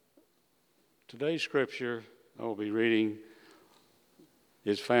Today's scripture I will be reading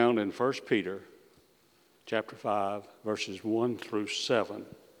is found in 1 Peter chapter 5, verses 1 through 7.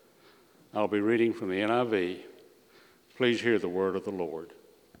 I'll be reading from the NIV. Please hear the word of the Lord.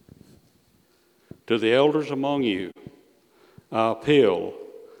 To the elders among you, I appeal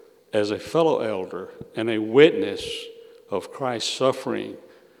as a fellow elder and a witness of Christ's suffering,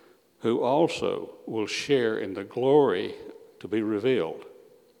 who also will share in the glory to be revealed.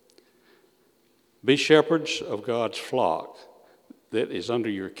 Be shepherds of God's flock that is under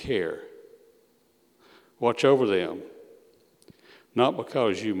your care. Watch over them, not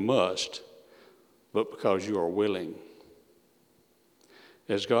because you must, but because you are willing,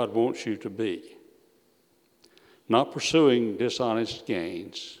 as God wants you to be. Not pursuing dishonest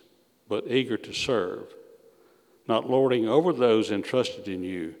gains, but eager to serve, not lording over those entrusted in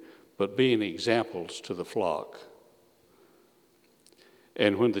you, but being examples to the flock.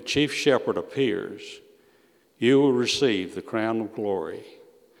 And when the chief shepherd appears, you will receive the crown of glory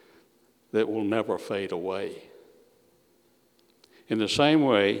that will never fade away. In the same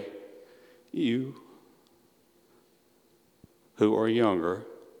way, you who are younger,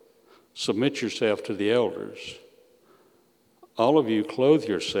 submit yourself to the elders. All of you clothe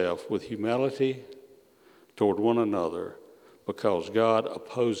yourself with humility toward one another, because God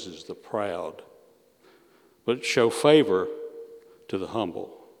opposes the proud, but show favor to the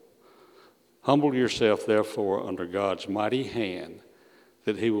humble. Humble yourself, therefore, under God's mighty hand,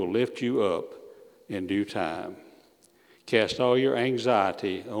 that he will lift you up in due time. Cast all your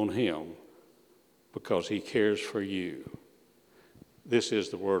anxiety on him, because he cares for you. This is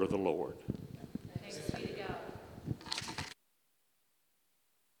the word of the Lord. Thanks be to God.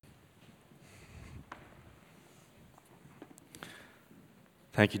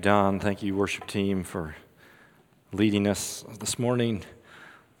 Thank you, Don. Thank you, worship team, for leading us this morning.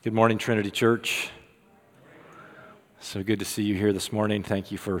 Good morning, Trinity Church. So good to see you here this morning.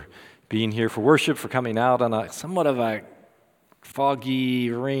 Thank you for being here for worship, for coming out on a somewhat of a foggy,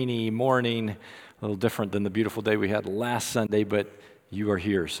 rainy morning, a little different than the beautiful day we had last Sunday, but you are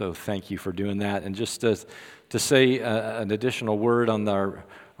here, so thank you for doing that. And just to say an additional word on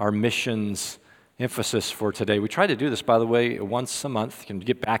our missions emphasis for today. We try to do this, by the way, once a month. You can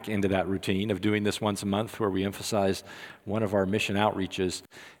get back into that routine of doing this once a month, where we emphasize one of our mission outreaches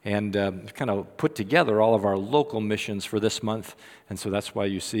and kind of put together all of our local missions for this month. And so that's why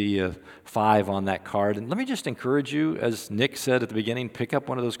you see 5 on that card. And let me just encourage you, as Nick said at the beginning, pick up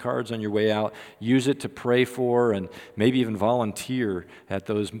one of those cards on your way out. Use it to pray for and maybe even volunteer at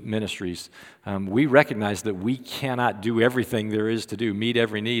those ministries. We recognize that we cannot do everything there is to do, meet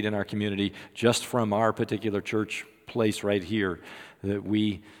every need in our community just from our particular church place right here.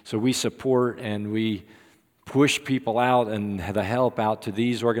 So we support and we push people out and the help out to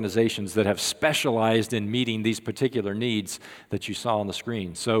these organizations that have specialized in meeting these particular needs that you saw on the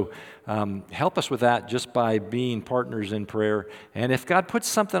screen. So help us with that just by being partners in prayer. And if God puts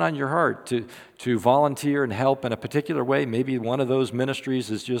something on your heart to volunteer and help in a particular way, maybe one of those ministries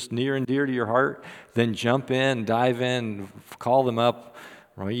is just near and dear to your heart, then jump in, dive in, call them up,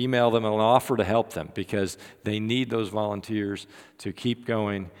 or email them and offer to help them, because they need those volunteers to keep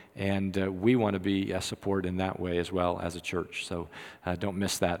going, and we want to be a support in that way as well as a church. So don't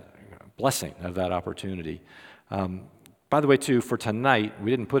miss that blessing of that opportunity. By the way, too, for tonight, we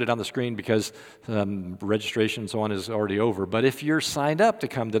didn't put it on the screen because registration and so on is already over, but if you're signed up to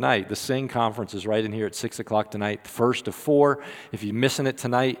come tonight, the Sing Conference is right in here at 6 o'clock tonight, first of 4. If you're missing it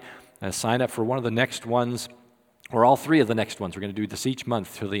tonight, sign up for one of the next ones, or all 3 of the next ones. We're going to do this each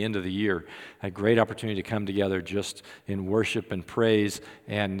month till the end of the year. A great opportunity to come together just in worship and praise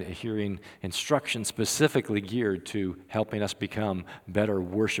and hearing instruction specifically geared to helping us become better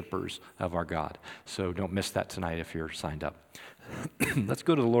worshipers of our God. So don't miss that tonight if you're signed up. Let's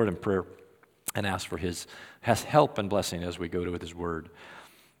go to the Lord in prayer and ask for His help and blessing as we go to His Word.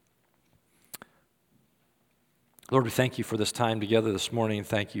 Lord, we thank you for this time together this morning.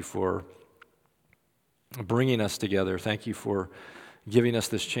 Thank you for bringing us together. Thank you for giving us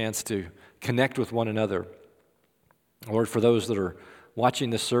this chance to connect with one another. Lord, for those that are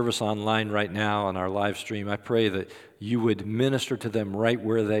watching this service online right now on our live stream, I pray that you would minister to them right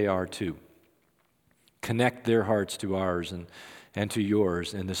where they are too. Connect their hearts to ours and to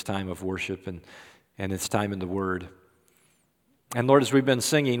yours in this time of worship and this time in the Word. And Lord, as we've been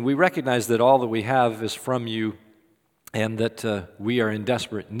singing, we recognize that all that we have is from you, and that we are in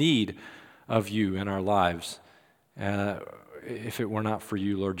desperate need of you in our lives. If it were not for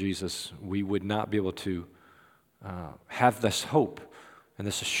you, Lord Jesus, we would not be able to have this hope and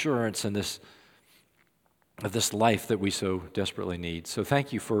this assurance and this life that we so desperately need. So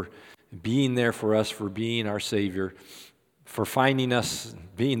thank you for being there for us, for being our Savior, for finding us,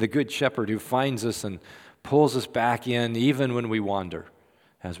 being the good shepherd who finds us and pulls us back in even when we wander,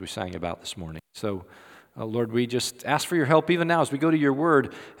 as we sang about this morning. So, Lord, we just ask for your help even now as we go to your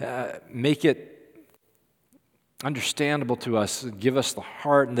word. Make it understandable to us. Give us the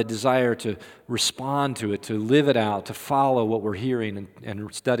heart and the desire to respond to it, to live it out, to follow what we're hearing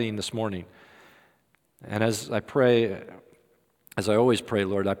and studying this morning. And as I pray, as I always pray,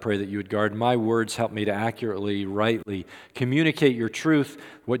 Lord, I pray that you would guard my words, help me to accurately, rightly communicate your truth,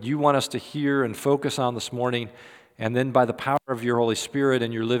 what you want us to hear and focus on this morning, and then by the power of your Holy Spirit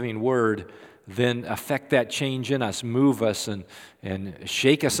and your living word, then affect that change in us, move us, and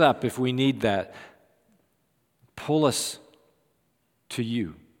shake us up if we need that. Pull us to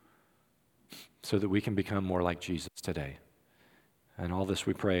you so that we can become more like Jesus today. And all this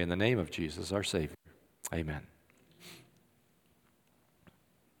we pray in the name of Jesus, our Savior. Amen.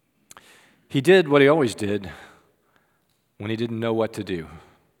 He did what he always did when he didn't know what to do.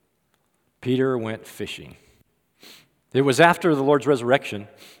 Peter went fishing. It was after the Lord's resurrection,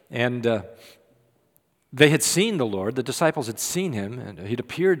 and they had seen the Lord. The disciples had seen him, and he'd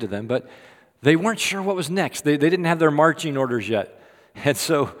appeared to them, but they weren't sure what was next. They didn't have their marching orders yet. And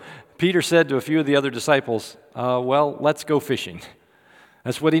so Peter said to a few of the other disciples, well, let's go fishing.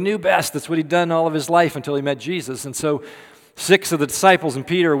 That's what he knew best. That's what he'd done all of his life until he met Jesus. And so 6 of the disciples and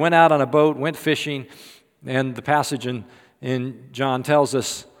Peter went out on a boat, went fishing, and the passage in John tells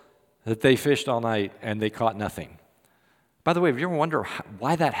us that they fished all night and they caught nothing. By the way, have you ever wondered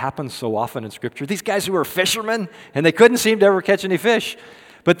why that happens so often in Scripture? These guys who were fishermen, and they couldn't seem to ever catch any fish.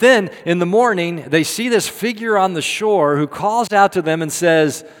 But then, in the morning, they see this figure on the shore who calls out to them and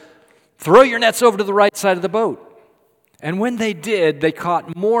says, throw your nets over to the right side of the boat. And when they did, they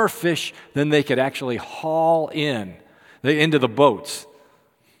caught more fish than they could actually haul into the boats.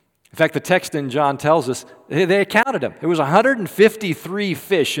 In fact, the text in John tells us, they counted them. It was 153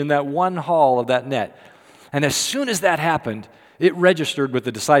 fish in that one haul of that net. And as soon as that happened, it registered with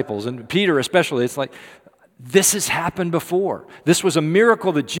the disciples. And Peter especially, it's like, this has happened before. This was a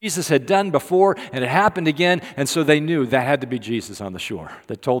miracle that Jesus had done before, and it happened again, and so they knew that had to be Jesus on the shore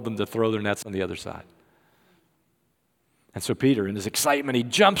that told them to throw their nets on the other side. And so Peter, in his excitement, he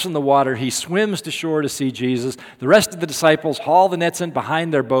jumps in the water, he swims to shore to see Jesus. The rest of the disciples haul the nets in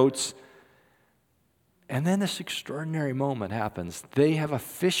behind their boats. And then this extraordinary moment happens. They have a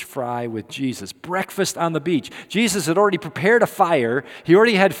fish fry with Jesus, breakfast on the beach. Jesus had already prepared a fire. He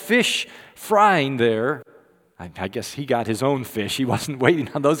already had fish frying there. I guess he got his own fish. He wasn't waiting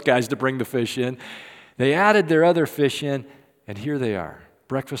on those guys to bring the fish in. They added their other fish in, and here they are,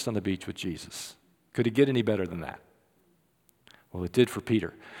 breakfast on the beach with Jesus. Could it get any better than that? Well, it did for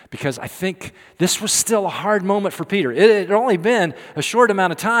Peter, because I think this was still a hard moment for Peter. It had only been a short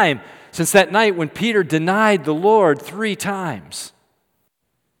amount of time since that night when Peter denied the Lord 3 times.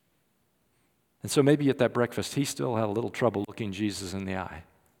 And so maybe at that breakfast, he still had a little trouble looking Jesus in the eye.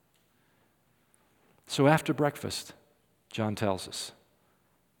 So after breakfast, John tells us,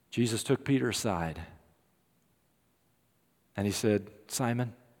 Jesus took Peter aside and he said,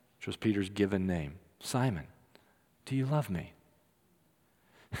 Simon, which was Peter's given name, Simon, do you love me?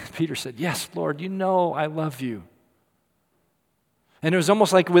 Peter said, yes, Lord, you know I love you. And it was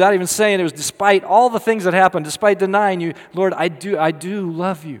almost like without even saying it, was despite all the things that happened, despite denying you, Lord, I do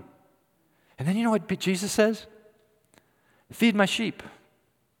love you. And then you know what Jesus says? Feed my sheep.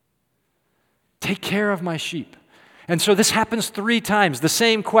 Take care of my sheep. And so this happens 3 times, the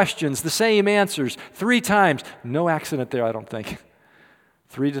same questions, the same answers, 3 times. No accident there, I don't think.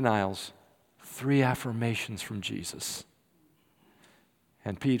 3 denials, 3 affirmations from Jesus.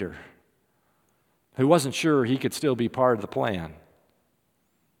 And Peter, who wasn't sure he could still be part of the plan,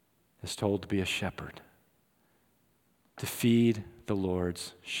 is told to be a shepherd, to feed the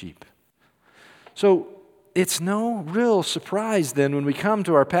Lord's sheep. So it's no real surprise then when we come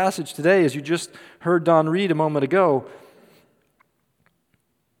to our passage today, as you just heard Don read a moment ago.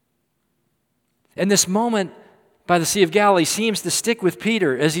 And this moment by the Sea of Galilee seems to stick with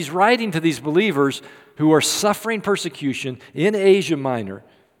Peter as he's writing to these believers who are suffering persecution in Asia Minor.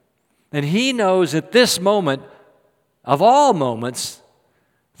 And he knows at this moment, of all moments,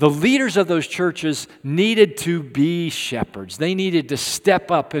 the leaders of those churches needed to be shepherds. They needed to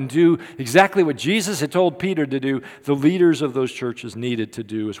step up and do exactly what Jesus had told Peter to do. The leaders of those churches needed to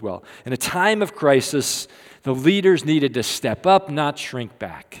do as well. In a time of crisis, the leaders needed to step up, not shrink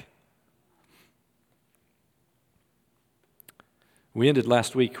back. We ended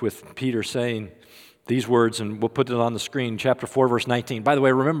last week with Peter saying these words, and we'll put it on the screen, chapter 4, verse 19. By the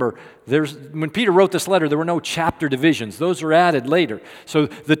way, remember, when Peter wrote this letter, there were no chapter divisions. Those are added later. So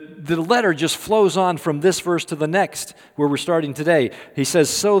the letter just flows on from this verse to the next, where we're starting today. He says,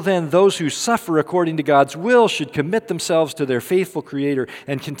 "So then, those who suffer according to God's will should commit themselves to their faithful Creator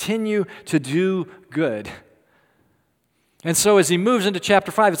and continue to do good." And so as he moves into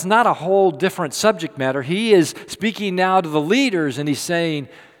chapter 5, it's not a whole different subject matter. He is speaking now to the leaders, and he's saying,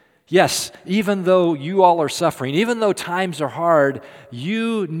 yes, even though you all are suffering, even though times are hard,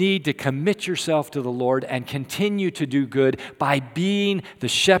 you need to commit yourself to the Lord and continue to do good by being the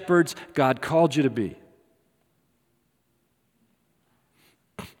shepherds God called you to be.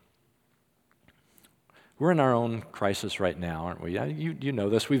 We're in our own crisis right now, aren't we? You know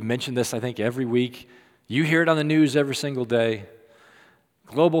this. We've mentioned this, I think, every week. You hear it on the news every single day.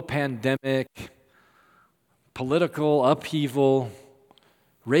 Global pandemic, political upheaval,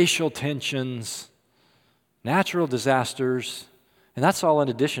 racial tensions, natural disasters, and that's all in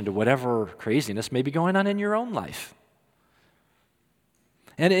addition to whatever craziness may be going on in your own life.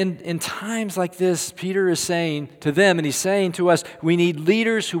 And in times like this, Peter is saying to them, and he's saying to us, we need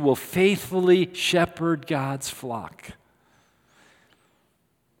leaders who will faithfully shepherd God's flock.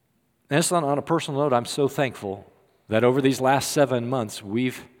 And just on a personal note, I'm so thankful that over these last 7 months,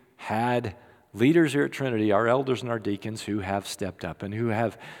 we've had leaders here at Trinity, our elders and our deacons, who have stepped up and who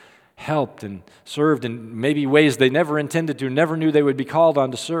have helped and served in maybe ways they never intended to, never knew they would be called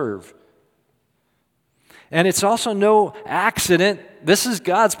on to serve. And it's also no accident, this is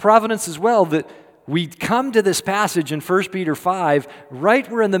God's providence as well, that we come to this passage in 1 Peter 5, right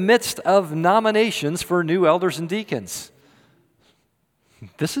we're in the midst of nominations for new elders and deacons.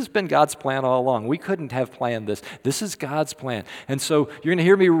 This has been God's plan all along. We couldn't have planned this. This is God's plan. And so you're going to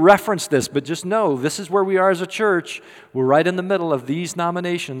hear me reference this, but just know this is where we are as a church. We're right in the middle of these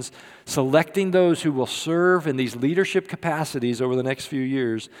nominations, selecting those who will serve in these leadership capacities over the next few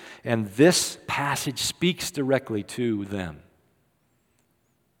years. And this passage speaks directly to them.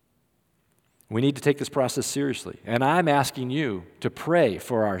 We need to take this process seriously. And I'm asking you to pray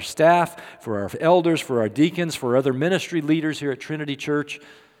for our staff, for our elders, for our deacons, for other ministry leaders here at Trinity Church,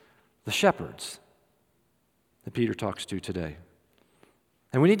 the shepherds that Peter talks to today.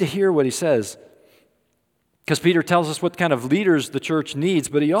 And we need to hear what he says, because Peter tells us what kind of leaders the church needs,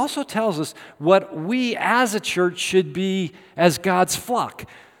 but he also tells us what we as a church should be as God's flock.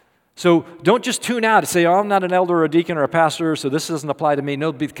 So don't just tune out and say, oh, I'm not an elder or a deacon or a pastor, so this doesn't apply to me.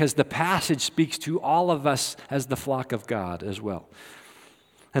 No, because the passage speaks to all of us as the flock of God as well.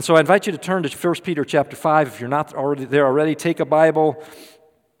 And so I invite you to turn to 1 Peter chapter 5. If you're not already there already, take a Bible,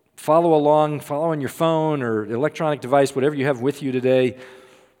 follow along, follow on your phone or electronic device, whatever you have with you today.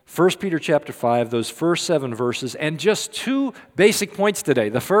 1 Peter chapter 5, those first 7 verses, and just 2 basic points today.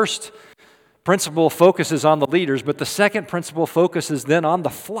 The first principle focuses on the leaders, but the second principle focuses then on the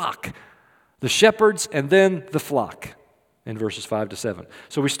flock, the shepherds, and then the flock in verses 5 to 7.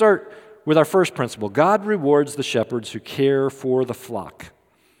 So we start with our first principle. God rewards the shepherds who care for the flock.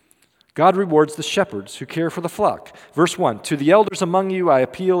 God rewards the shepherds who care for the flock. Verse 1, to the elders among you I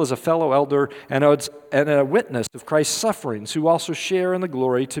appeal as a fellow elder and a witness of Christ's sufferings, who also share in the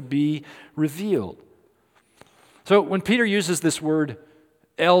glory to be revealed. So when Peter uses this word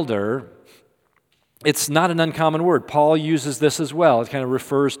elder, it's not an uncommon word. Paul uses this as well. It kind of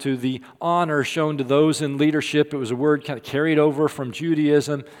refers to the honor shown to those in leadership. It was a word kind of carried over from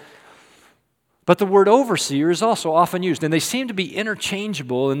Judaism. But the word overseer is also often used, and they seem to be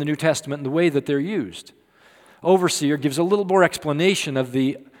interchangeable in the New Testament in the way that they're used. Overseer gives a little more explanation of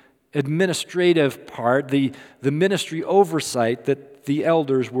the administrative part, the ministry oversight that the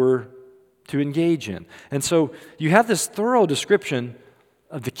elders were to engage in. And so you have this thorough description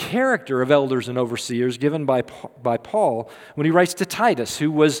of the character of elders and overseers given by Paul when he writes to Titus, who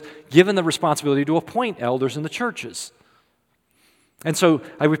was given the responsibility to appoint elders in the churches. And so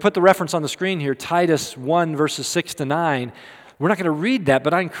we put the reference on the screen here, Titus 1, verses 6 to 9. We're not going to read that,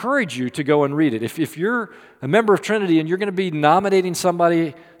 but I encourage you to go and read it. If you're a member of Trinity and you're going to be nominating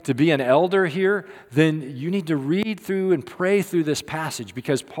somebody to be an elder here, then you need to read through and pray through this passage,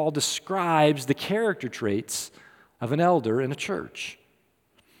 because Paul describes the character traits of an elder in a church.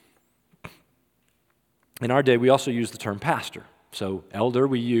 In our day, we also use the term pastor. So elder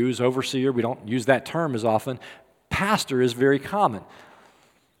we use, overseer, we don't use that term as often. Pastor is very common.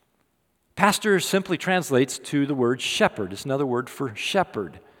 Pastor simply translates to the word shepherd. It's another word for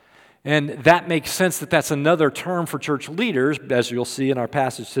shepherd. And that makes sense that that's another term for church leaders, as you'll see in our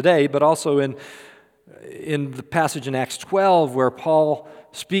passage today, but also in the passage in Acts 12 where Paul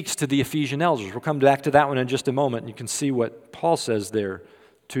speaks to the Ephesian elders. We'll come back to that one in just a moment, and you can see what Paul says there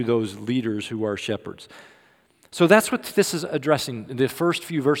to those leaders who are shepherds. So that's what this is addressing. In the first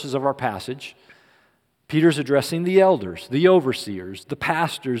few verses of our passage, Peter's addressing the elders, the overseers, the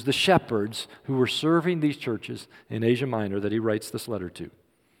pastors, the shepherds who were serving these churches in Asia Minor that he writes this letter to.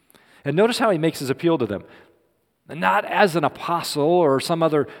 And notice how he makes his appeal to them. Not as an apostle or some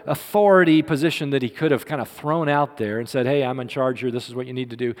other authority position that he could have kind of thrown out there and said, hey, I'm in charge here, this is what you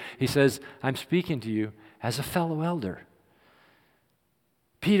need to do. He says, I'm speaking to you as a fellow elder.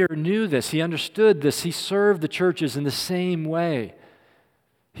 Peter knew this, he understood this, he served the churches in the same way.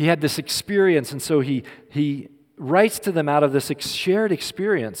 He had this experience, and so he writes to them out of this shared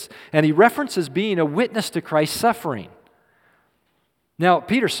experience, and he references being a witness to Christ's suffering. Now,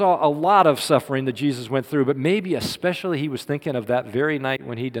 Peter saw a lot of suffering that Jesus went through, but maybe especially he was thinking of that very night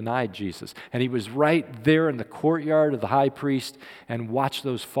when he denied Jesus. And he was right there in the courtyard of the high priest and watched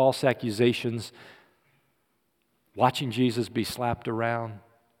those false accusations, watching Jesus be slapped around.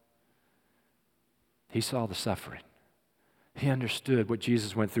 He saw the suffering. He understood what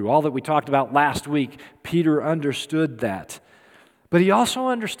Jesus went through. All that we talked about last week, Peter understood that. But he also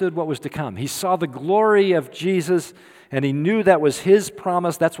understood what was to come. He saw the glory of Jesus, and he knew that was his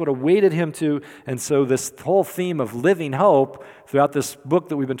promise. That's what awaited him to. And so this whole theme of living hope throughout this book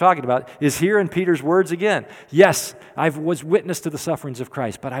that we've been talking about is here in Peter's words again. Yes, I was witness to the sufferings of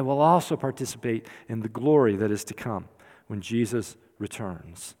Christ, but I will also participate in the glory that is to come when Jesus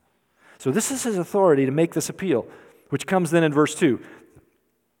returns. So this is his authority to make this appeal, which comes then in verse 2.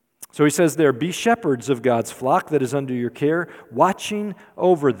 So he says there, be shepherds of God's flock that is under your care, watching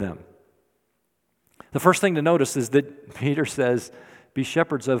over them. The first thing to notice is that Peter says, be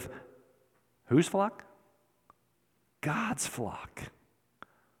shepherds of whose flock? God's flock.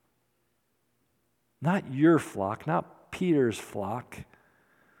 Not your flock, not Peter's flock,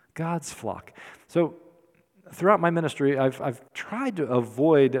 God's flock. So throughout my ministry, I've tried to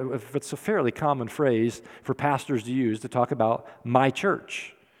avoid, if it's a fairly common phrase for pastors to use, to talk about my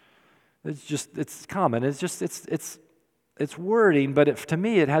church. It's common. It's wording, but to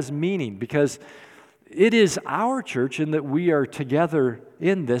me it has meaning because it is our church in that we are together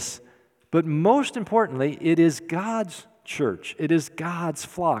in this, but most importantly, it is God's church. It is God's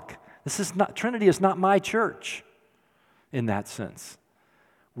flock. Trinity is not my church in that sense.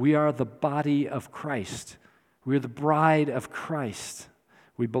 We are the body of Christ. We are the bride of Christ.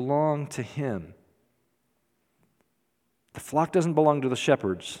 We belong to Him. The flock doesn't belong to the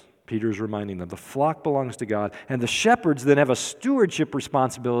shepherds, Peter's reminding them. The flock belongs to God, and the shepherds then have a stewardship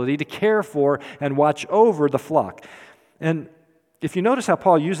responsibility to care for and watch over the flock. And if you notice how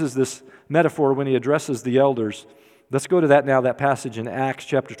Paul uses this metaphor when he addresses the elders, let's go to that now, that passage in Acts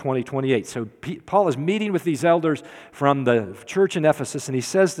chapter 20, 28. So Paul is meeting with these elders from the church in Ephesus, and he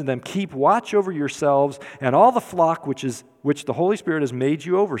says to them, keep watch over yourselves and all the flock which the Holy Spirit has made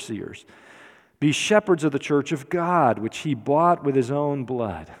you overseers. Be shepherds of the church of God, which he bought with his own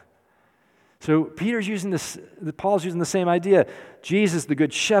blood. So Paul's using the same idea. Jesus, the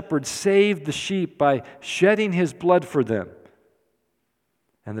good shepherd, saved the sheep by shedding his blood for them.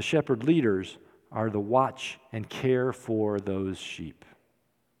 And the shepherd leaders are the watch and care for those sheep,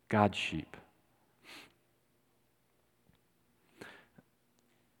 God's sheep.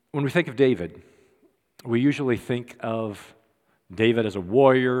 When we think of David, we usually think of David as a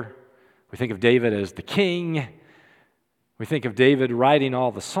warrior. We think of David as the king. We think of David writing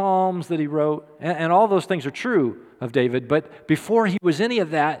all the Psalms that he wrote, and all those things are true of David, but before he was any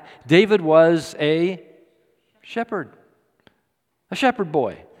of that, David was a shepherd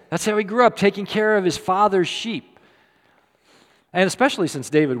boy. That's how he grew up, taking care of his father's sheep. And especially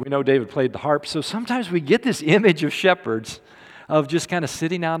since we know David played the harp, so sometimes we get this image of shepherds of just kind of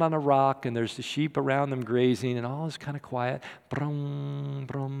sitting out on a rock, and there's the sheep around them grazing, and all is kind of quiet, brum,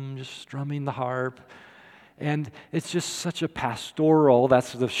 brum, just strumming the harp. And it's just such a pastoral,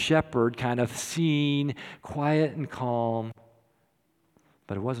 that's the shepherd kind of scene, quiet and calm.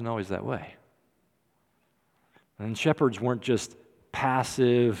 But it wasn't always that way. And shepherds weren't just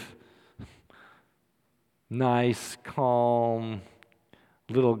passive, nice, calm,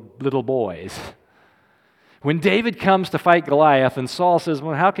 little boys. When David comes to fight Goliath and Saul says,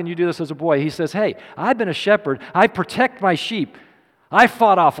 well, how can you do this as a boy? He says, hey, I've been a shepherd. I protect my sheep. I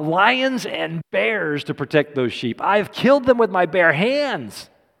fought off lions and bears to protect those sheep. I've killed them with my bare hands.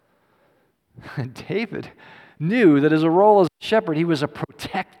 David knew that as a role as a shepherd, he was a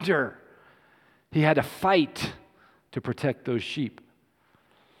protector. He had to fight to protect those sheep.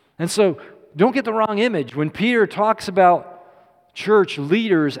 And so, don't get the wrong image. When Peter talks about church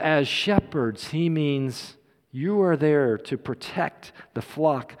leaders as shepherds, he means you are there to protect the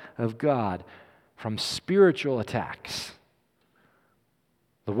flock of God from spiritual attacks.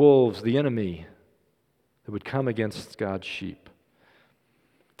 the wolves, the enemy that would come against God's sheep.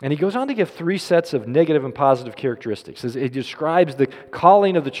 And he goes on to give 3 sets of negative and positive characteristics. He describes the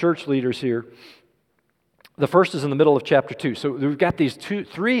calling of the church leaders here. The first is in the middle of chapter 2. So we've got these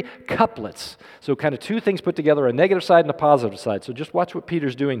 3 couplets. So kind of 2 things put together, a negative side and a positive side. So just watch what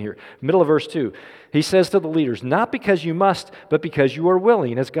Peter's doing here. Middle of verse 2. He says to the leaders, not because you must, but because you are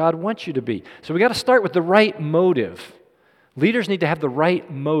willing, as God wants you to be. So we got to start with the right motive. Leaders need to have the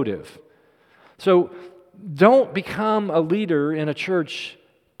right motive. So don't become a leader in a church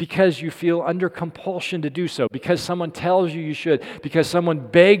because you feel under compulsion to do so, because someone tells you should, because someone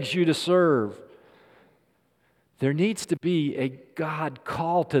begs you to serve. There needs to be a God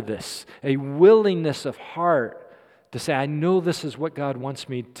call to this, a willingness of heart to say, I know this is what God wants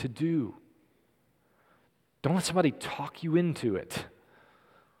me to do. Don't let somebody talk you into it.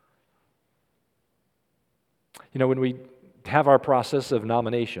 You know, when we have our process of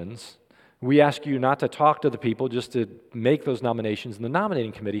nominations, we ask you not to talk to the people, just to make those nominations, and the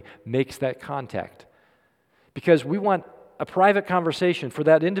nominating committee makes that contact. Because we want a private conversation for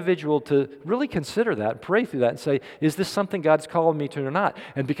that individual to really consider that, pray through that, and say, is this something God's calling me to or not?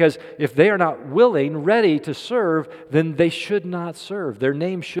 And because if they are not willing, ready to serve, then they should not serve. Their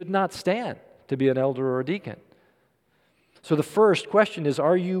name should not stand to be an elder or a deacon. So the first question is,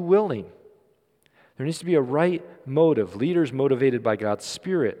 are you willing? There needs to be a right motive, leaders motivated by God's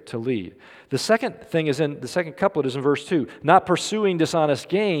Spirit to lead. The second thing is the second couplet is in verse 2, not pursuing dishonest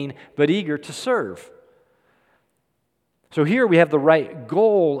gain, but eager to serve. So here we have the right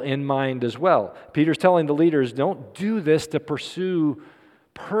goal in mind as well. Peter's telling the leaders, don't do this to pursue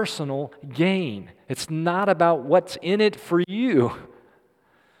personal gain. It's not about what's in it for you.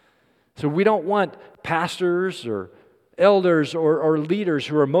 So we don't want pastors or elders or leaders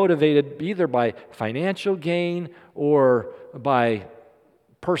who are motivated either by financial gain or by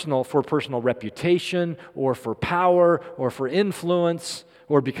personal reputation or for power or for influence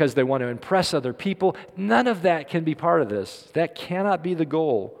or because they want to impress other people. None of that can be part of this. That cannot be the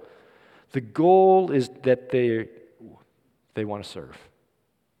goal. The goal is that they want to serve.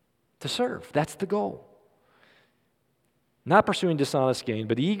 To serve, that's the goal. Not pursuing dishonest gain,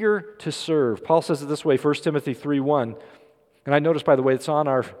 but eager to serve. Paul says it this way, 1 Timothy 3:1. And I notice, by the way,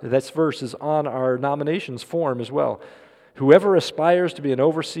 this verse is on our nominations form as well. Whoever aspires to be an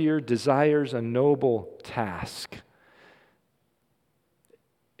overseer desires a noble task.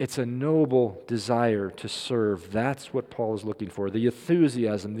 It's a noble desire to serve. That's what Paul is looking for. The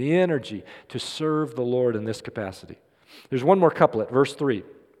enthusiasm, the energy to serve the Lord in this capacity. There's one more couplet, verse 3.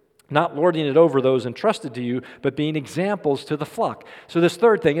 Not lording it over those entrusted to you, but being examples to the flock. So this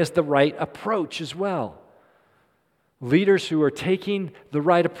third thing is the right approach as well. Leaders who are taking the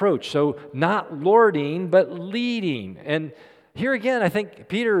right approach. So not lording, but leading. And here again, I think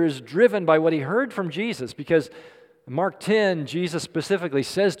Peter is driven by what he heard from Jesus, because Mark 10, Jesus specifically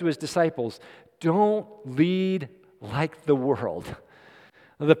says to his disciples, don't lead like the world.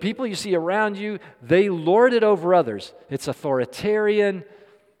 The people you see around you, they lord it over others. It's authoritarian.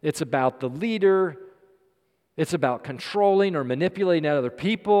 It's about the leader. It's about controlling or manipulating other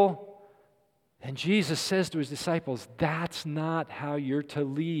people. And Jesus says to his disciples, that's not how you're to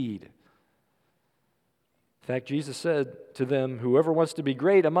lead. In fact, Jesus said to them, whoever wants to be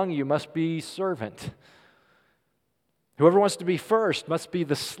great among you must be servant. Whoever wants to be first must be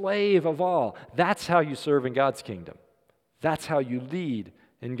the slave of all. That's how you serve in God's kingdom. That's how you lead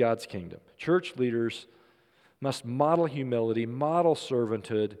in God's kingdom. Church leaders must model humility, model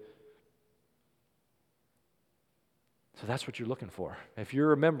servanthood. So that's what you're looking for. If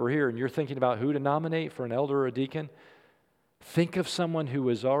you're a member here and you're thinking about who to nominate for an elder or a deacon, think of someone who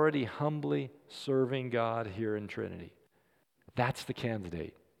is already humbly serving God here in Trinity. That's the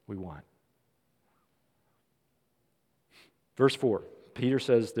candidate we want. Verse 4, Peter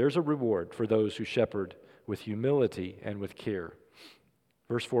says, there's a reward for those who shepherd with humility and with care.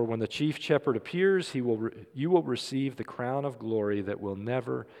 Verse 4, when the chief shepherd appears, you will receive the crown of glory that will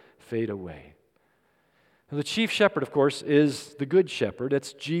never fade away. Now, the chief shepherd, of course, is the good shepherd.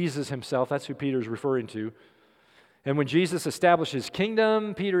 It's Jesus himself. That's who Peter's referring to. And when Jesus establishes his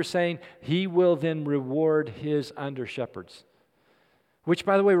kingdom, Peter's saying he will then reward his under-shepherds. Which,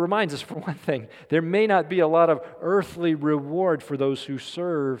 by the way, reminds us, for one thing, there may not be a lot of earthly reward for those who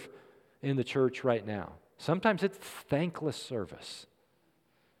serve in the church right now. Sometimes it's thankless service.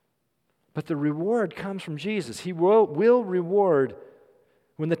 But the reward comes from Jesus. He will reward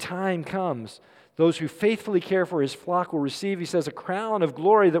when the time comes. Those who faithfully care for his flock will receive, he says, a crown of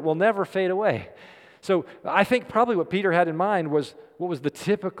glory that will never fade away. So I think probably what Peter had in mind was what was the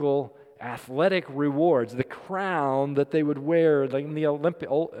typical athletic rewards, the crown that they would wear like in the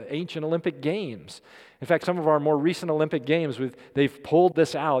ancient Olympic Games. In fact, some of our more recent Olympic Games, they've pulled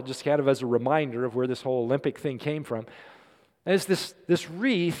this out just kind of as a reminder of where this whole Olympic thing came from. And it's this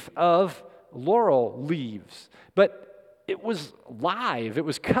wreath of laurel leaves. But it was live, it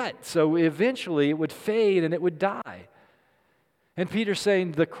was cut, so eventually it would fade and it would die. And Peter's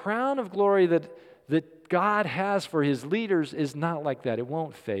saying the crown of glory that God has for his leaders is not like that. It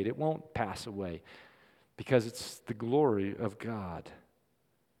won't fade, it won't pass away, because it's the glory of God.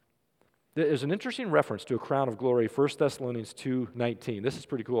 There's an interesting reference to a crown of glory, 1 Thessalonians 2:19. This is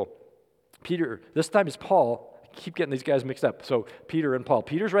pretty cool. Peter, this time is Paul. I keep getting these guys mixed up. So Peter and Paul.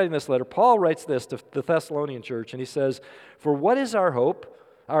 Peter's writing this letter. Paul writes this to the Thessalonian church, and he says, "For what is our hope,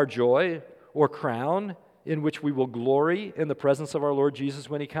 our joy, or crown in which we will glory in the presence of our Lord Jesus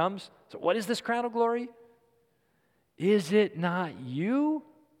when he comes?" So what is this crown of glory? Is it not you?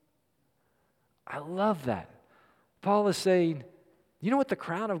 I love that. Paul is saying, you know what the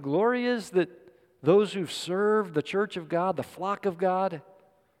crown of glory is that those who've served the church of God, the flock of God,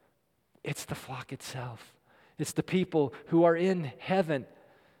 it's the flock itself. It's the people who are in heaven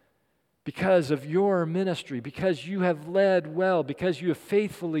because of your ministry, because you have led well, because you have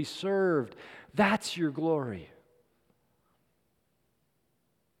faithfully served. That's your glory.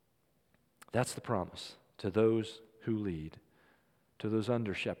 That's the promise to those who lead, to those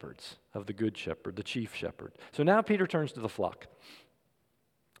under shepherds of the good shepherd, the chief shepherd. So now Peter turns to the flock,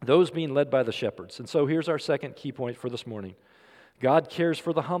 those being led by the shepherds. And so here's our second key point for this morning. God cares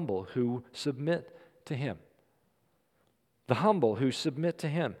for the humble who submit to him. The humble who submit to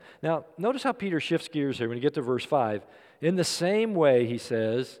him. Now, notice how Peter shifts gears here when you get to verse 5. In the same way, he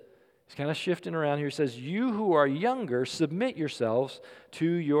says, he's kind of shifting around here. He says, you who are younger, submit yourselves to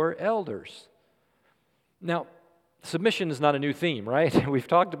your elders. Now, submission is not a new theme, right? We've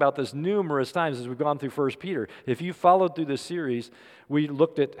talked about this numerous times as we've gone through 1 Peter. If you followed through this series, we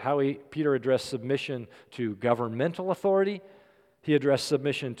looked at how Peter addressed submission to governmental authority. He addressed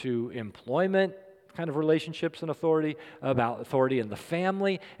submission to employment kind of relationships and authority, about authority in the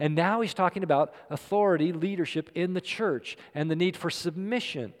family, and now he's talking about authority, leadership in the church, and the need for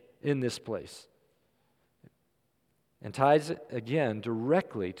submission in this place. And ties it again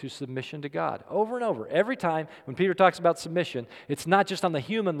directly to submission to God. Over and over, every time when Peter talks about submission, it's not just on the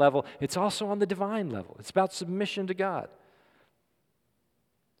human level, it's also on the divine level. It's about submission to God.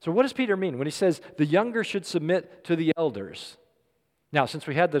 So what does Peter mean when he says the younger should submit to the elders? Now, since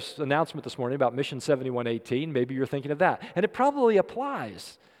we had this announcement this morning about Mission 7118, maybe you're thinking of that. And it probably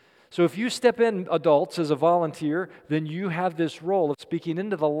applies. So if you step in, adults, as a volunteer, then you have this role of speaking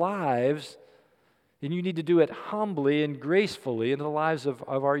into the lives, and you need to do it humbly and gracefully into the lives of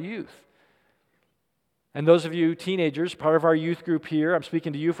our youth. And those of you teenagers, part of our youth group here, I'm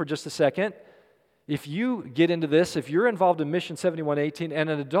speaking to you for just a second. If you get into this, if you're involved in Mission 7118 and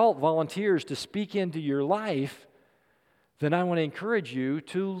an adult volunteers to speak into your life, then I want to encourage you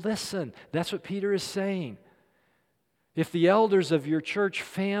to listen. That's what Peter is saying. If the elders of your church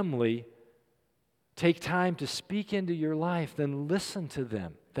family take time to speak into your life, then listen to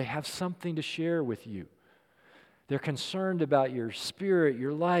them. They have something to share with you. They're concerned about your spirit,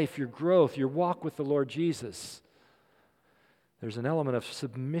 your life, your growth, your walk with the Lord Jesus. There's an element of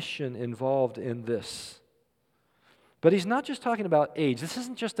submission involved in this. But he's not just talking about age. This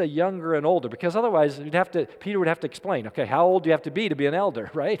isn't just a younger and older, because otherwise Peter would have to explain, okay, how old do you have to be an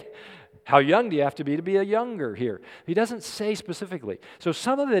elder, right? How young do you have to be a younger here? He doesn't say specifically. So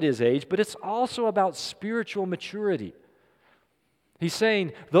some of it is age, but it's also about spiritual maturity. He's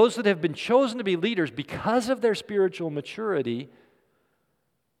saying those that have been chosen to be leaders because of their spiritual maturity,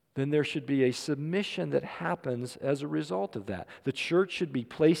 then there should be a submission that happens as a result of that. The church should be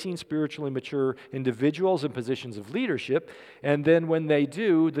placing spiritually mature individuals in positions of leadership, and then when they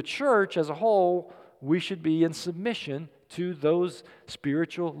do, the church as a whole, we should be in submission to those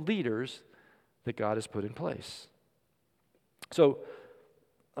spiritual leaders that God has put in place. So,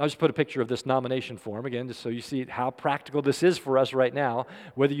 I'll just put a picture of this nomination form again, just so you see how practical this is for us right now.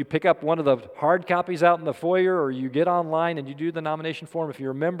 Whether you pick up one of the hard copies out in the foyer or you get online and you do the nomination form, if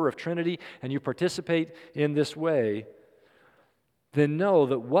you're a member of Trinity and you participate in this way, then know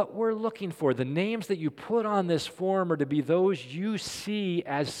that what we're looking for, the names that you put on this form, are to be those you see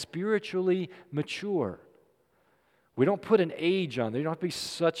as spiritually mature. We don't put an age on there. You don't have to be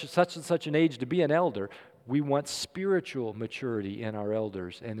such and such an age to be an elder. We want spiritual maturity in our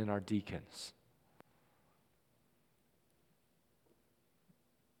elders and in our deacons.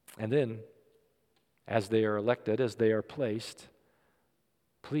 And then, as they are elected, as they are placed,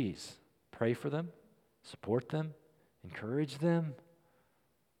 please pray for them, support them, encourage them.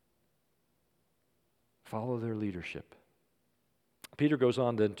 Follow their leadership. Peter goes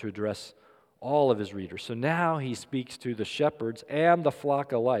on then to address all of his readers. So now he speaks to the shepherds and the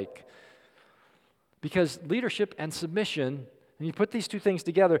flock alike. Because leadership and submission, when you put these two things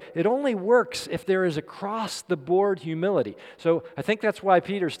together, it only works if there is across-the-board humility. So I think that's why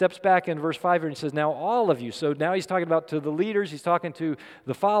Peter steps back in verse 5 here and says, now all of you. So now he's talking about to the leaders, he's talking to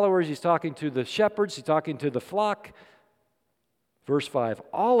the followers, he's talking to the shepherds, he's talking to the flock. Verse 5,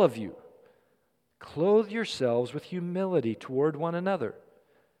 all of you, clothe yourselves with humility toward one another,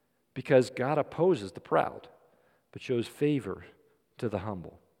 because God opposes the proud, but shows favor to the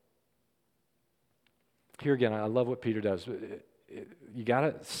humble. Here again, I love what Peter does. You got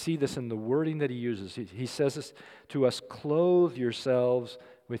to see this in the wording that he uses. He says this to us, clothe yourselves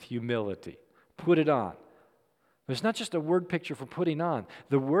with humility. Put it on. It's not just a word picture for putting on.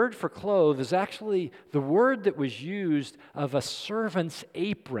 The word for clothe is actually the word that was used of a servant's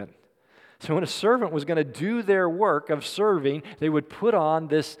apron. So when a servant was going to do their work of serving, they would put on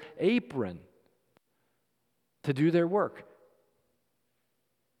this apron to do their work.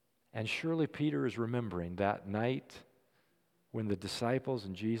 And surely Peter is remembering that night when the disciples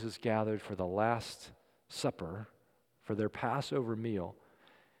and Jesus gathered for the Last Supper, for their Passover meal.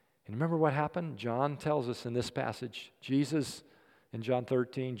 And remember what happened? John tells us in this passage, in John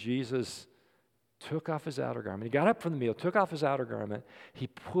 13, Jesus took off his outer garment. He got up from the meal, took off his outer garment. He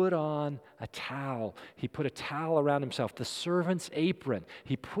put on a towel. He put a towel around himself, the servant's apron.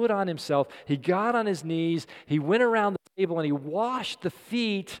 He put on himself. He got on his knees. He went around the table and he washed the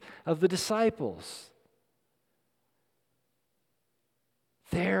feet of the disciples.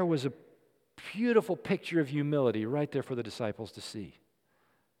 There was a beautiful picture of humility right there for the disciples to see.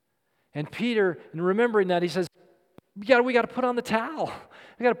 And Peter, in remembering that, he says, we got to put on the towel.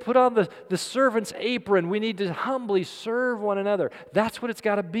 We got to put on the servant's apron. We need to humbly serve one another. That's what it's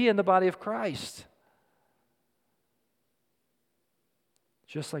got to be in the body of Christ.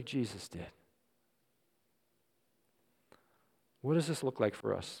 Just like Jesus did. What does this look like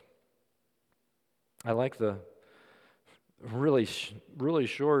for us? I like the really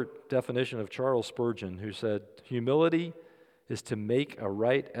short definition of Charles Spurgeon, who said, humility is to make a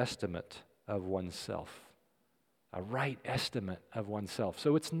right estimate of oneself. A right estimate of oneself.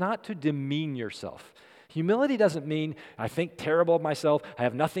 So it's not to demean yourself. Humility doesn't mean I think terrible of myself, I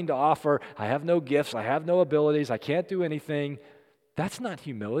have nothing to offer, I have no gifts, I have no abilities, I can't do anything. That's not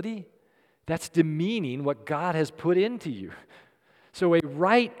humility. That's demeaning what God has put into you. So a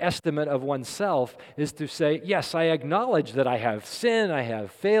right estimate of oneself is to say, yes, I acknowledge that I have sin, I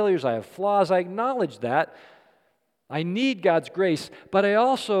have failures, I have flaws, I acknowledge that. I need God's grace, but I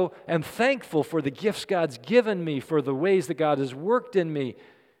also am thankful for the gifts God's given me, for the ways that God has worked in me,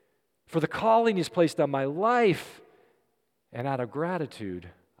 for the calling He's placed on my life. And out of gratitude,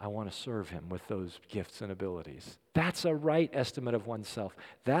 I want to serve Him with those gifts and abilities. That's a right estimate of oneself.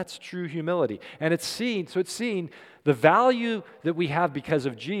 That's true humility. And it's seeing the value that we have because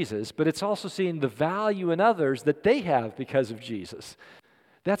of Jesus, but it's also seeing the value in others that they have because of Jesus.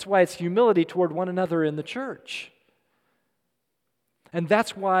 That's why it's humility toward one another in the church. And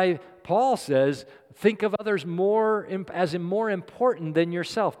that's why Paul says, think of others more important than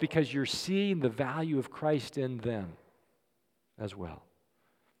yourself, because you're seeing the value of Christ in them as well.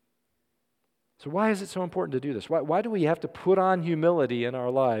 So why is it so important to do this? Why do we have to put on humility in our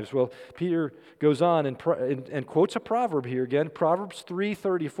lives? Well, Peter goes on and quotes a proverb here again, Proverbs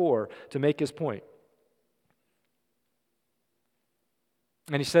 3:34, to make his point.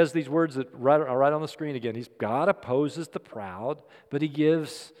 And he says these words that are right on the screen again. God opposes the proud, but He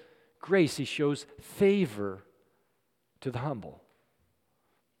gives grace. He shows favor to the humble.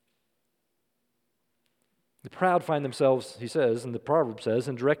 The proud find themselves, he says, and the proverb says,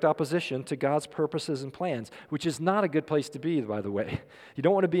 in direct opposition to God's purposes and plans, which is not a good place to be, by the way. You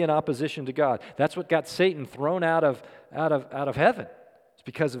don't want to be in opposition to God. That's what got Satan thrown out of heaven. It's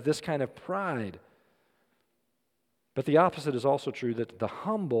because of this kind of pride. But the opposite is also true, that the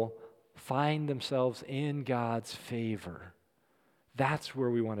humble find themselves in God's favor. That's where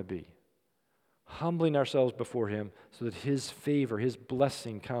we want to be. Humbling ourselves before Him so that His favor, His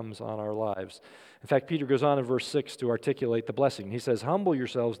blessing comes on our lives. In fact, Peter goes on in verse 6 to articulate the blessing. He says, humble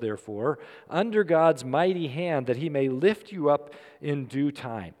yourselves, therefore, under God's mighty hand, that He may lift you up in due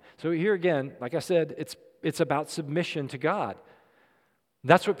time. So here again, like I said, it's about submission to God.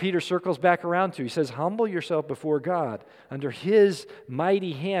 That's what Peter circles back around to. He says, humble yourself before God under His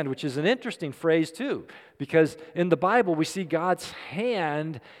mighty hand, which is an interesting phrase too, because in the Bible we see God's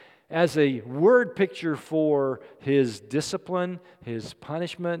hand as a word picture for His discipline, His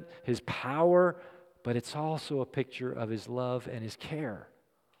punishment, His power, but it's also a picture of His love and His care.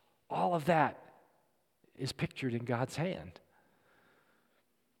 All of that is pictured in God's hand.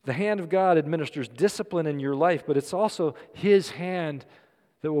 The hand of God administers discipline in your life, but it's also His hand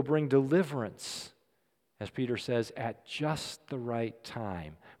that will bring deliverance, as Peter says, at just the right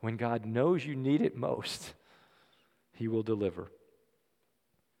time. When God knows you need it most, He will deliver.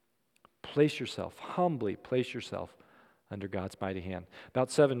 Humbly place yourself under God's mighty hand. About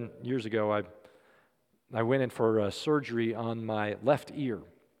 7 years ago, I went in for surgery on my left ear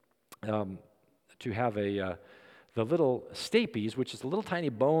to have the little stapes, which is a little tiny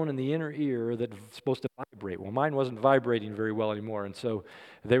bone in the inner ear that's supposed to vibrate. Well, mine wasn't vibrating very well anymore, and so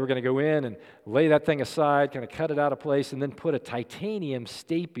they were going to go in and lay that thing aside, kind of cut it out of place, and then put a titanium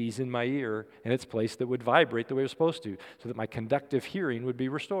stapes in my ear in its place that would vibrate the way it was supposed to, so that my conductive hearing would be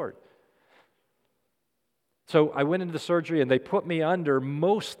restored. So I went into the surgery, and they put me under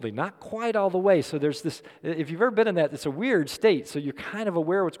mostly, not quite all the way. So there's this, if you've ever been in that, it's a weird state. So you're kind of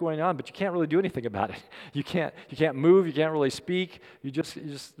aware of what's going on, but you can't really do anything about it. You can't move, you can't really speak. You're just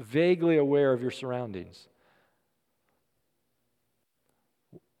vaguely aware of your surroundings.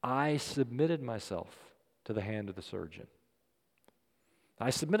 I submitted myself to the hand of the surgeon. I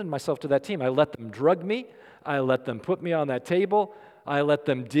submitted myself to that team. I let them drug me. I let them put me on that table. I let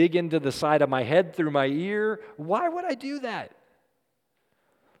them dig into the side of my head through my ear. Why would I do that?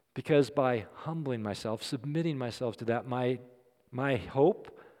 Because by humbling myself, submitting myself to that, my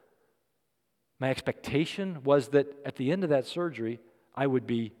hope, my expectation was that at the end of that surgery, I would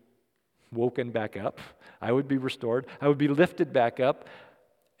be woken back up. I would be restored. I would be lifted back up,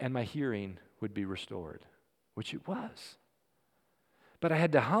 and my hearing would be restored, which it was. But I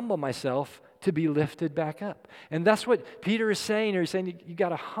had to humble myself to be lifted back up. And that's what Peter is saying here. He's saying you got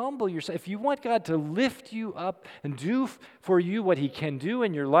to humble yourself. If you want God to lift you up and do for you what He can do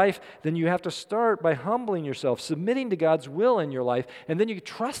in your life, then you have to start by humbling yourself, submitting to God's will in your life, and then you're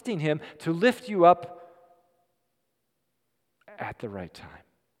trusting Him to lift you up at the right time.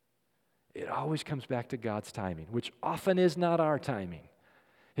 It always comes back to God's timing, which often is not our timing.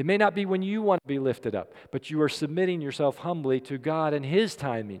 It may not be when you want to be lifted up, but you are submitting yourself humbly to God and His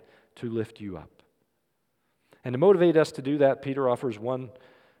timing to lift you up. And to motivate us to do that, Peter offers one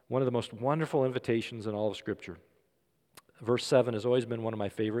of the most wonderful invitations in all of Scripture. Verse 7 has always been one of my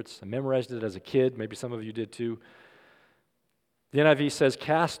favorites. I memorized it as a kid. Maybe some of you did too. The NIV says,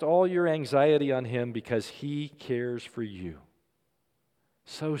 "Cast all your anxiety on Him because He cares for you."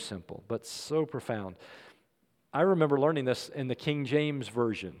 So simple, but so profound. I remember learning this in the King James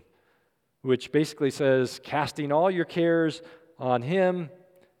Version, which basically says, "Casting all your cares on Him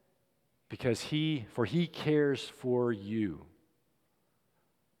because He cares for you."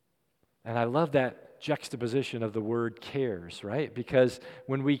 And I love that juxtaposition of the word cares, right? Because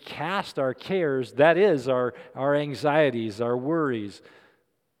when we cast our cares, that is our anxieties, our worries.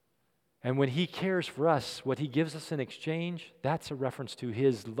 And when He cares for us, what He gives us in exchange, that's a reference to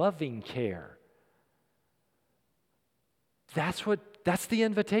His loving care. That's the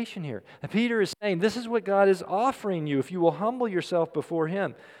invitation here. And Peter is saying, this is what God is offering you if you will humble yourself before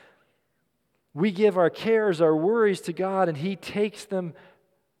Him. We give our cares, our worries to God, and He takes them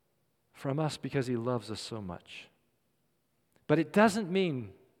from us because He loves us so much. But it doesn't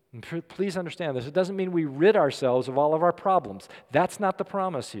mean, and please understand this, it doesn't mean we rid ourselves of all of our problems. That's not the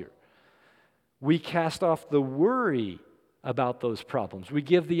promise here. We cast off the worry about those problems. We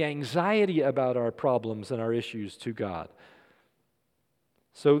give the anxiety about our problems and our issues to God.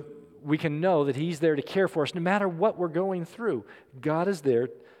 So we can know that He's there to care for us no matter what we're going through. God is there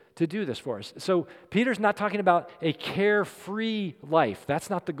to do this for us. So Peter's not talking about a carefree life. That's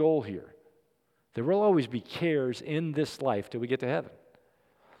not the goal here. There will always be cares in this life till we get to heaven.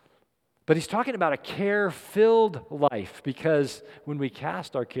 But he's talking about a care-filled life because when we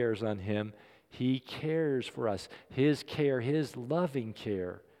cast our cares on Him, He cares for us. His care, His loving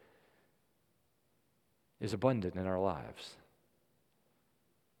care is abundant in our lives.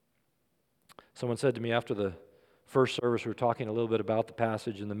 Someone said to me after the first service, we were talking a little bit about the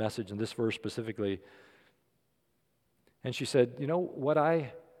passage and the message and this verse specifically. And she said, you know, what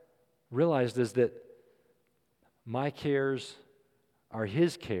I realized is that my cares are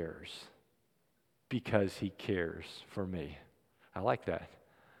His cares because He cares for me. I like that.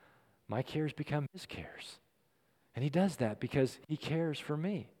 My cares become His cares. And He does that because He cares for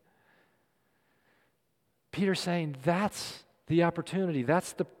me. Peter's saying that's the opportunity,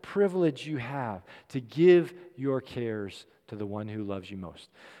 that's the privilege you have to give your cares to the one who loves you most.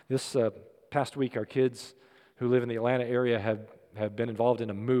 This past week, our kids who live in the Atlanta area have been involved in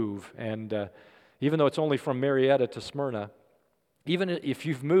a move. And even though it's only from Marietta to Smyrna, even if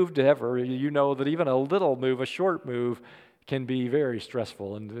you've moved ever, you know that even a little move, a short move, can be very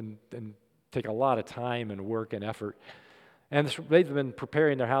stressful and take a lot of time and work and effort. And they've been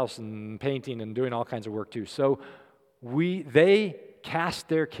preparing their house and painting and doing all kinds of work too. So they cast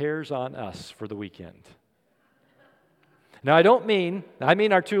their cares on us for the weekend. Now, I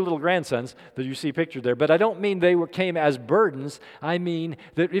mean our two little grandsons that you see pictured there, but I don't mean they came as burdens. I mean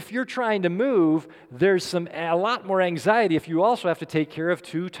that if you're trying to move, there's a lot more anxiety if you also have to take care of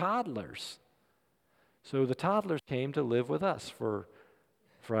two toddlers. So the toddlers came to live with us for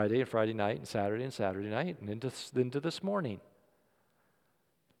Friday and Friday night and Saturday night and into this morning.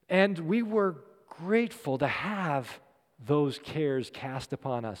 And we were grateful to have those cares cast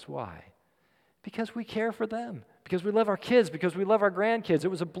upon us. Why? Because we care for them, because we love our kids, because we love our grandkids. It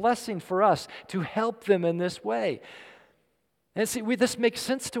was a blessing for us to help them in this way. And see, this makes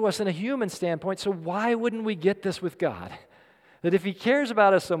sense to us in a human standpoint, so why wouldn't we get this with God? That if He cares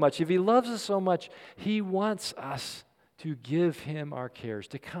about us so much, if He loves us so much, He wants us to give Him our cares,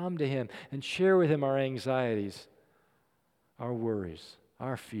 to come to Him and share with Him our anxieties, our worries,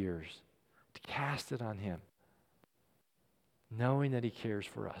 our fears, to cast it on Him, knowing that He cares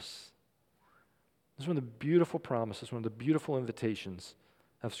for us. This is one of the beautiful promises, one of the beautiful invitations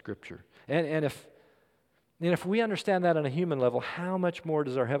of Scripture. And if we understand that on a human level, how much more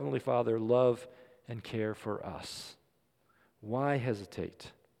does our Heavenly Father love and care for us? Why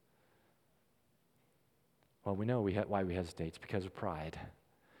hesitate? Well, we know why we hesitate. It's because of pride.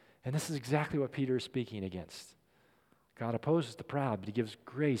 And this is exactly what Peter is speaking against. God opposes the proud, but He gives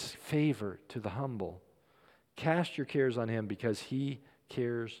grace, favor to the humble. Cast your cares on Him because He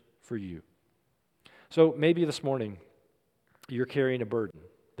cares for you. So maybe this morning you're carrying a burden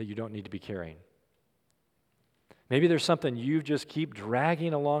that you don't need to be carrying. Maybe there's something you just keep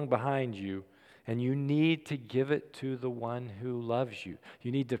dragging along behind you, and you need to give it to the one who loves you.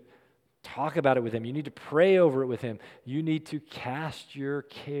 You need to talk about it with Him. You need to pray over it with Him. You need to cast your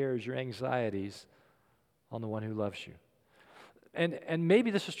cares, your anxieties on the one who loves you. And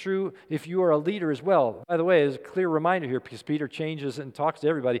maybe this is true if you are a leader as well. By the way, there's a clear reminder here because Peter changes and talks to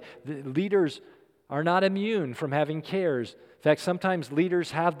everybody. The leaders are not immune from having cares. In fact, sometimes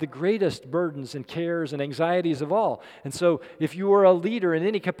leaders have the greatest burdens and cares and anxieties of all. And so if you are a leader in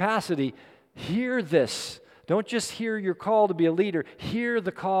any capacity, hear this. Don't just hear your call to be a leader. Hear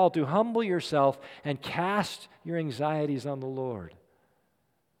the call to humble yourself and cast your anxieties on the Lord.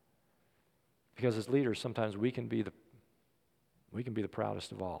 Because as leaders, sometimes we can be the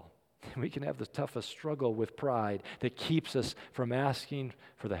proudest of all. We can have the toughest struggle with pride that keeps us from asking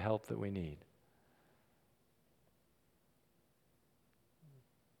for the help that we need.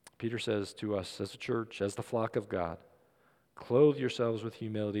 Peter says to us as a church, as the flock of God, clothe yourselves with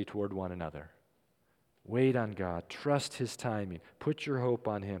humility toward one another. Wait on God. Trust His timing. Put your hope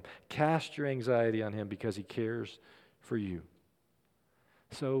on Him. Cast your anxiety on Him because He cares for you.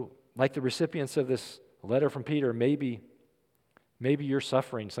 So, like the recipients of this letter from Peter, maybe you're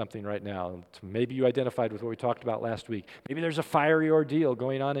suffering something right now. Maybe you identified with what we talked about last week. Maybe there's a fiery ordeal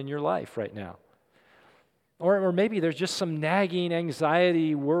going on in your life right now. Or maybe there's just some nagging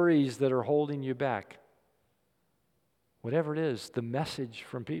anxiety, worries that are holding you back. Whatever it is, the message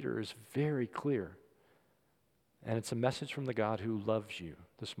from Peter is very clear. And it's a message from the God who loves you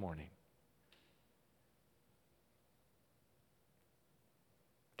this morning.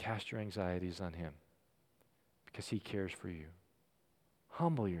 Cast your anxieties on Him because He cares for you.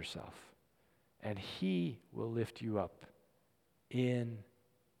 Humble yourself, and He will lift you up in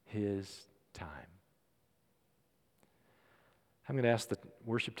His time. I'm going to ask the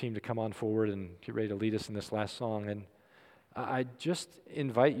worship team to come on forward and get ready to lead us in this last song. And I just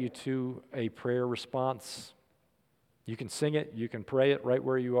invite you to a prayer response. You can sing it, you can pray it right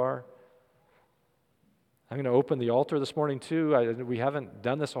where you are. I'm going to open the altar this morning too. We haven't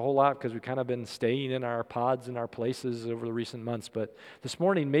done this a whole lot because we've kind of been staying in our pods and our places over the recent months. But this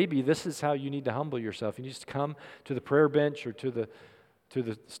morning, maybe this is how you need to humble yourself. You need to come to the prayer bench or to the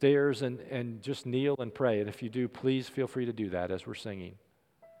stairs and just kneel and pray. And if you do, please feel free to do that as we're singing.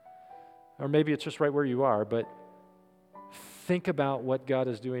 Or maybe it's just right where you are, but think about what God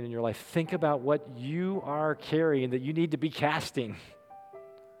is doing in your life. Think about what you are carrying that you need to be casting.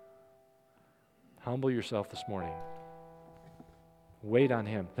 Humble yourself this morning. Wait on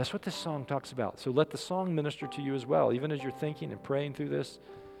Him. That's what this song talks about. So let the song minister to you as well, even as you're thinking and praying through this.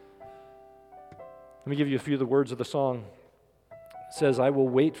 Let me give you a few of the words of the song. It says, I will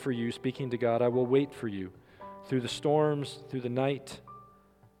wait for you, speaking to God, I will wait for you. Through the storms, through the night,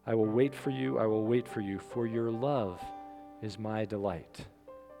 I will wait for you, I will wait for you, for your love is my delight.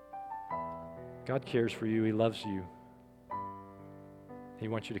 God cares for you, He loves you. He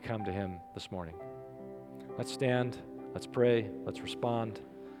wants you to come to Him this morning. Let's stand, let's pray, let's respond.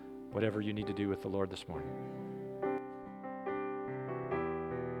 whatever you need to do with the Lord this morning.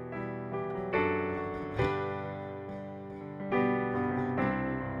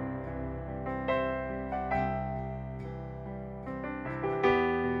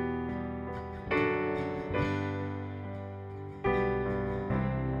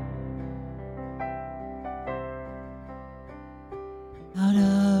 Out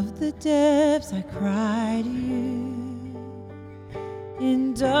of the depths I cry to you.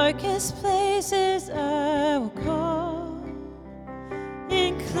 In darkest places I will call.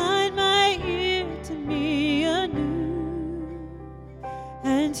 Incline my ear to me anew,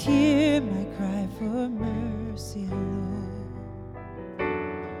 and hear my cry for mercy, Lord.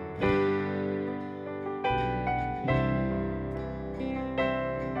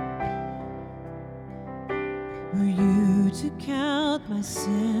 Were you to count my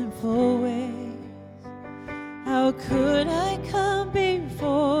sinful ways, how could I come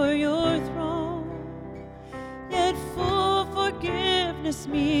before your throne? Yet full forgiveness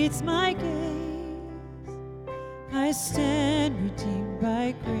meets my gaze. I stand redeemed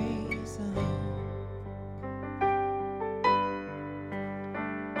by grace alone.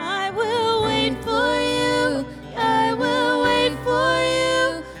 I will wait for you. I will wait for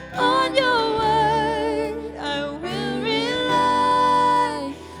you on your word. I will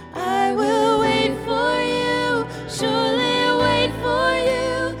rely. I will wait for you. Surely wait for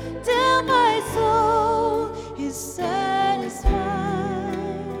you till my soul is satisfied.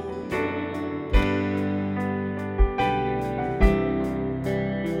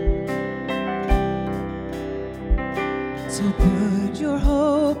 So put your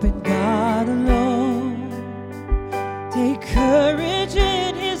hope in God alone. Take courage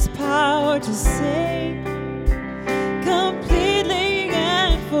in His power to save, completely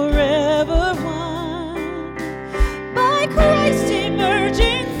and forever one, by Christ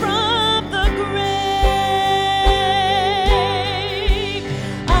emerging from the grave.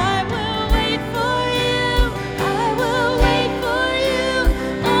 I will wait for you. I will wait for you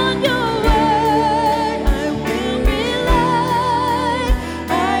on your word. I will rely.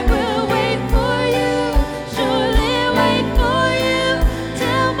 I will wait for you. Surely wait for you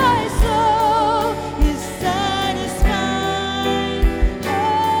till my soul is satisfied.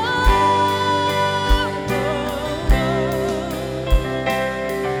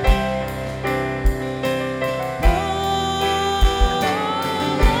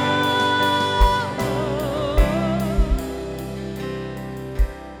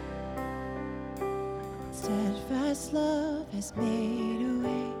 Steadfast love has made a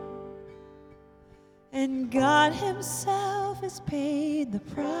way, and God Himself has paid the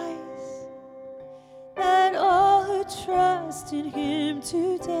price, that all who trust in Him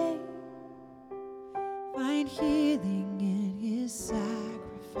today find healing in His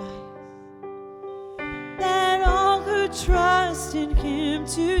sacrifice. That all who trust in Him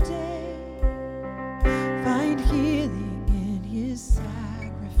today find healing in His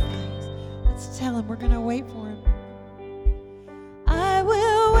sacrifice. Let's tell Him we're going to wait for Him.